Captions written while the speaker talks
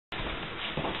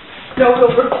No,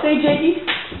 say Jakey.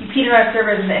 You peed on our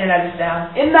servers and the internet is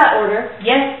down. In that order.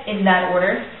 Yes, in that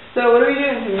order. So what are we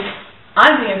doing here?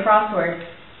 I'm doing a crossword.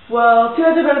 Well, 2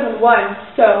 heads are better than 1,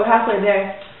 so we're halfway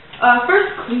there.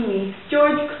 First, Clooney.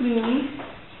 George Clooney.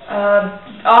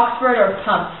 Oxford or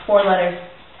pump, 4 letters.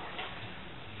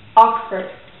 Oxford.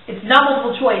 It's not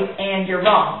multiple choice, and you're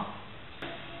wrong.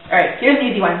 Alright, here's an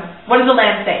easy one. What does the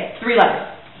lamb say? 3 letters.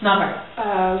 It's not hard.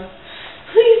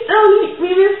 Please don't eat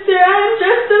me, mister. I'm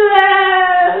just a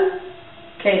lamb.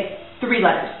 Okay, 3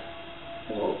 letters.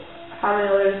 Well, how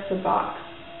many letters is the box?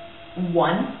 1.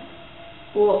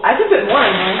 Well, I can put more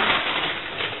in there.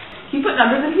 Can you put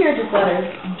numbers in here or just letters?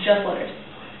 Just letters.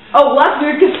 Oh, well, that's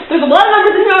weird because there's a lot of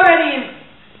numbers in here already.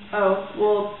 Oh,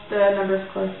 well, the numbers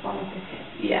correspond with the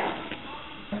hit. Yeah.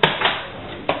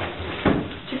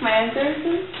 Check my answers.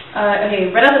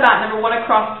 Okay, right off the bat, number 1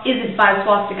 across isn't 5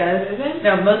 swastikas. Is it?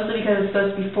 No, mostly because it's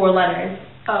supposed to be 4 letters.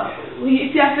 Oh, well,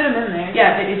 you see, I fit them in there.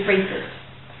 Yeah, but it's racist.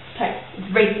 Type. It's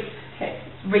racist. Okay.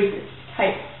 Racist.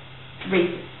 Type.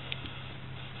 Racist.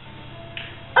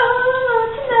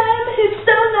 Oh, tonight the hips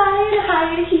don't lie, the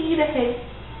high to heat a hit.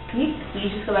 Can you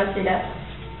please just go back to your desk?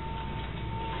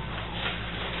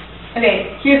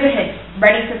 Okay, here's a hint.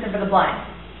 Writing system for the blind.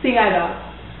 Seeing eye dog.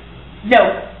 No,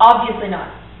 obviously not.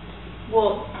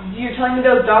 Well, you're telling me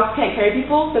those dogs can't carry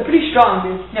people? They're pretty strong,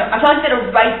 dude. No, I'm talking about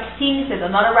a writing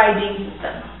system, not a riding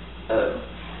system. Oh.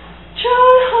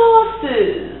 Try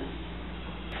horses.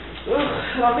 Ugh,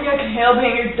 I don't think I can handle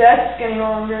being at your desk any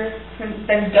longer.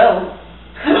 Then go.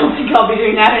 I don't think I'll be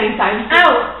doing that anytime soon.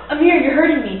 Ow! Amir, you're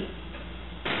hurting me.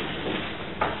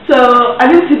 So, I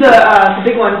didn't see the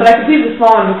big one, but I completed the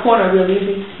small one in the corner real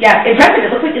easy. Yeah, impressive.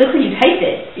 It looks like you typed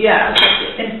it. Yeah.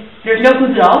 And there's no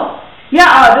clues at all?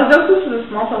 Yeah, there's no clues for the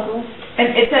small puzzle.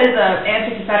 And it says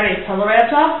answer to Saturday's puzzle right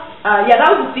up top? Yeah, that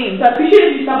was the theme. So I appreciate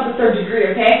if you stopped at the 3rd degree,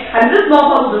 okay? I did a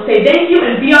small puzzle to say thank you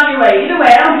and be on your way. Either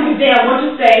way, I don't give a damn what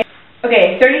you say.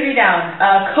 Okay, 33 down.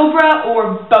 Cobra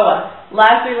or boa?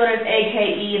 Last 3 letters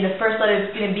A-K-E, and the first letter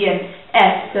is going to be an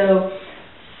S, so...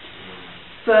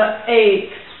 S-H.